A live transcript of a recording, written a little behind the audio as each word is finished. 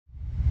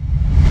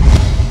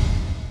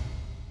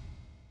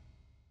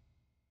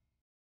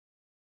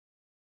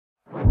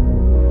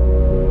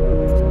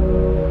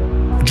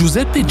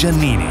Giuseppe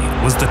Giannini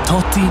was the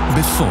Totti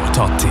before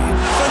Totti.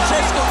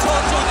 Francesco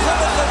Totti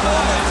covered the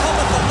ball and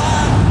covered the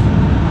man.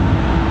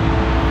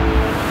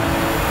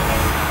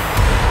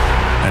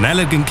 An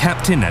elegant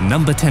captain and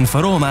number 10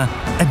 for Roma,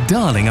 a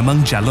darling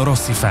among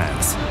giallorossi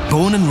fans,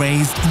 born and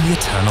raised in the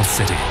Eternal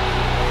City.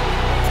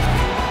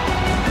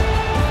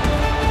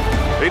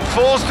 It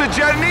falls to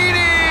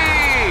Giannini!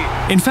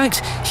 In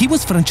fact, he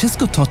was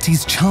Francesco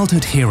Totti's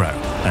childhood hero,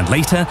 and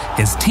later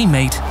his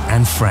teammate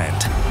and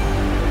friend.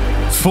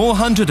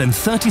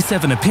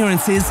 437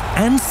 appearances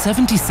and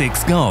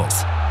 76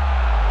 goals.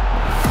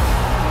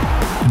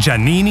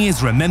 Giannini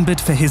is remembered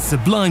for his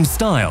sublime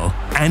style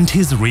and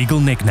his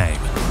regal nickname.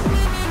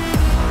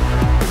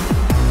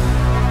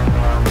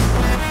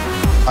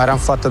 Era un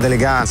fatto di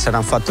eleganza, era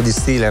un fatto di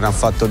stile, era un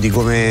fatto di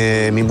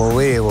come mi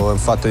muovevo, un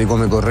fatto di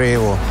come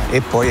correvo,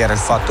 e poi era il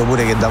fatto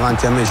pure che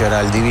davanti a me c'era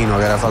il divino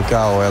che era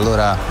Falcao, e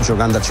allora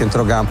giocando a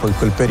centrocampo in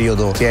quel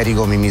periodo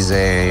Chierico mi mise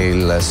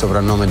il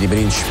soprannome di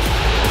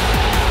principe.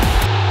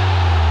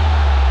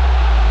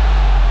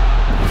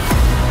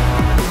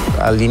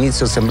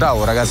 All'inizio sembrava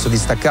un ragazzo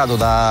distaccato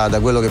da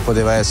quello che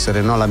poteva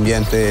essere, no?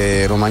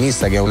 L'ambiente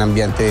romanista, che è un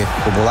ambiente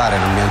popolare,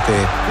 un ambiente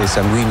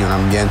sanguigno, un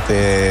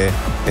ambiente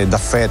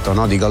d'affetto,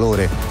 no? Di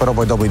calore. Però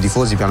poi dopo i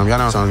tifosi piano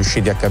piano sono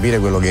riusciti a capire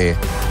quello che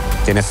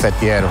in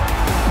effetti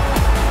ero.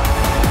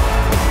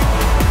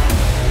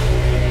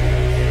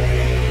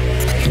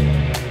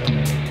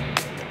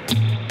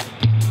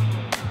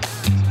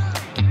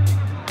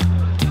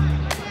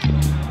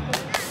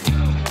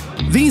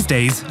 These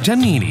days,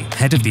 Giannini,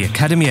 head of the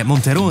academy at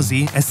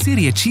Monterosi, a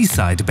Serie A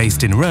side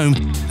based in Rome,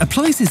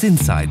 applies his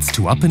insights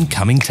to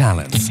up-and-coming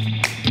talents.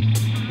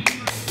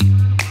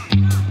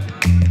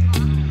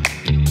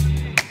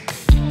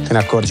 Te ne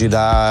accorgi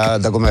da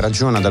come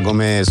ragiona, da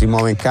come si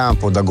muove in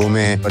campo, da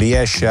come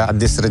riesce a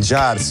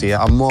destreggiarsi,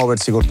 a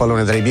muoversi col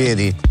pallone tra i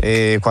piedi,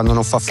 e quando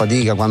non fa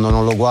fatica, quando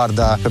non lo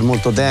guarda per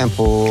molto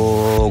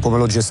tempo, come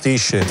lo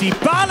gestisce.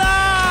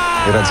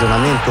 Il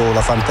ragionamento,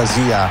 la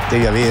fantasia,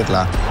 devi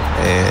averla.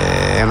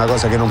 È una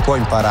cosa che non puoi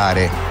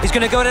imparare.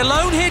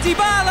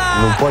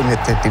 Non puoi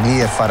metterti lì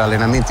e fare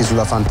allenamenti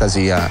sulla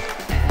fantasia.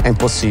 È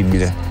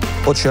impossibile.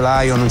 O ce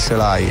l'hai o non ce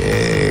l'hai.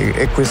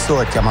 E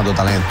questo è chiamato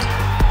talento.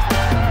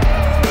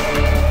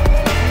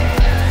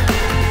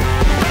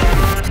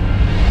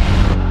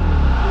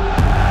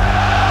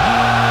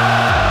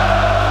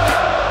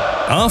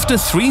 After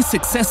 3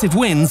 successive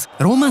wins,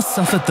 Roma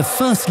suffered the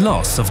first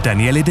loss of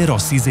Daniele De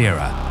Rossi's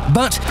era.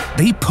 But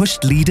they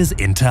pushed leaders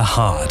into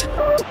hard.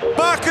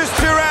 Marcus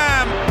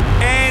Thuram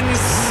ends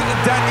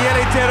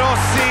Daniele De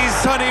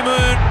Rossi's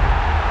honeymoon.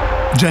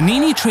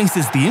 Giannini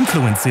traces the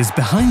influences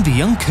behind the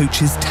young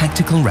coach's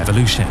tactical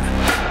revolution.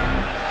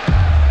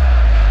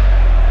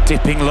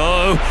 Dipping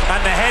low,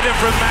 and the header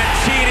from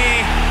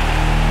Mancini,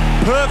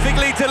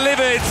 perfectly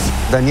delivered.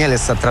 Daniele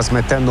sta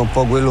trasmettendo un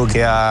po' quello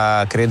che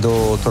ha,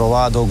 credo,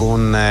 trovato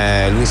con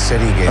Luis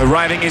Enrique.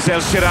 Arriving is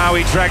El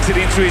Shaarawy, drags it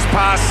into his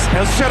pass.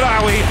 El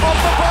Shaarawy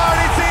off the bar,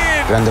 it's in.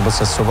 Grande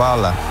possesso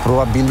palla,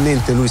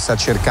 probabilmente lui sta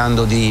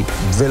cercando di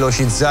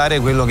velocizzare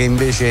quello che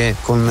invece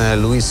con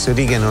Luis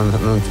Enrique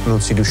non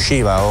si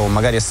riusciva, o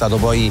magari è stato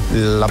poi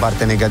la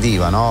parte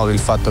negativa, no? Il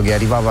fatto che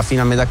arrivava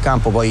fino a metà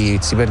campo, poi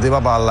si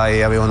perdeva palla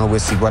e avevano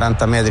questi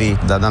 40 metri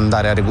da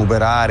andare a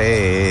recuperare,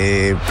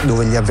 e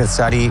dove gli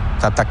avversari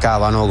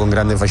attaccavano con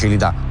grande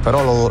facilità.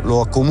 Però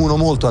lo accomuno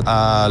molto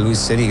a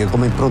Luis Enrique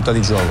come impronta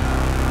di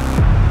gioco.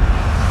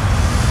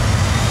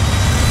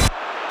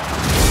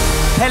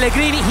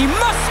 Pellegrini, he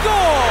must score!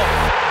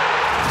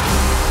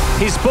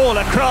 His ball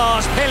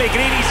across,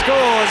 Pellegrini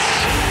scores.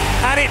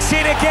 And it's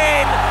in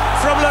again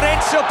from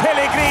Lorenzo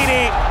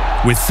Pellegrini.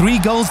 With 3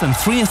 goals and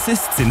 3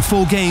 assists in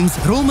 4 games,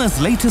 Roma's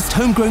latest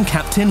homegrown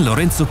captain,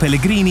 Lorenzo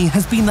Pellegrini,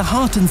 has been the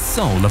heart and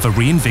soul of a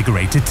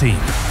reinvigorated team.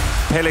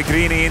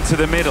 Pellegrini into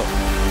the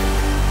middle.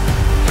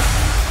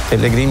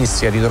 Pellegrini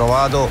si è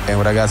ritrovato, è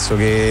un ragazzo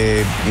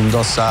che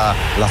indossa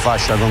la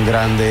fascia con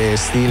grande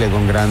stile,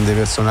 con grande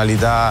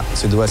personalità.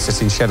 Se devo essere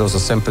sincero, sono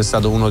sempre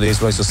stato uno dei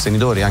suoi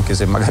sostenitori, anche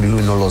se magari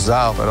lui non lo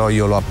sa, però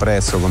io lo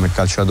apprezzo come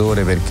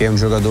calciatore, perché è un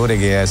giocatore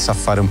che sa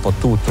fare un po'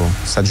 tutto,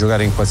 sa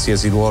giocare in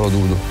qualsiasi ruolo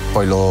tu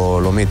poi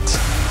lo metti.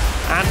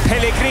 And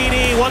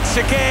Pellegrini once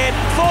again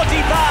for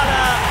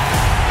Dybala.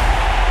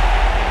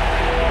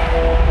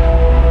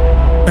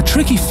 A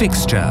tricky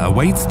fixture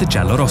awaits the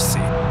giallorossi.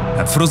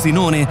 At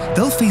Frosinone,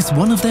 they'll face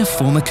one of their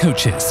former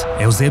coaches,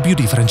 Eusebio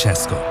Di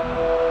Francesco.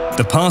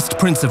 The past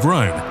Prince of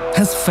Rome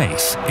has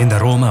faith in the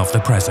Roma of the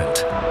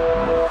present.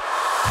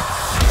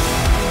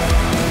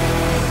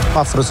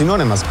 A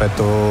Frosinone mi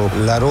aspetto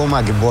la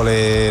Roma che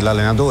vuole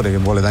l'allenatore, che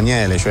vuole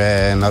Daniele,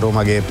 cioè una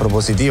Roma che è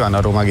propositiva, una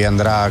Roma che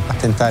andrà a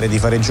tentare di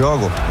fare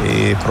gioco,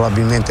 e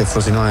probabilmente il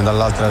Frosinone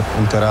dall'altra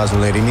punterà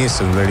sulle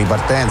rimesse, sulle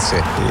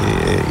ripartenze.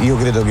 E io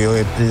credo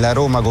che la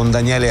Roma con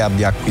Daniele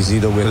abbia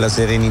acquisito quella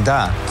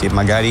serenità che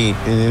magari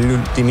negli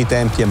ultimi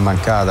tempi è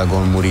mancata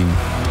con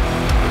Mourinho.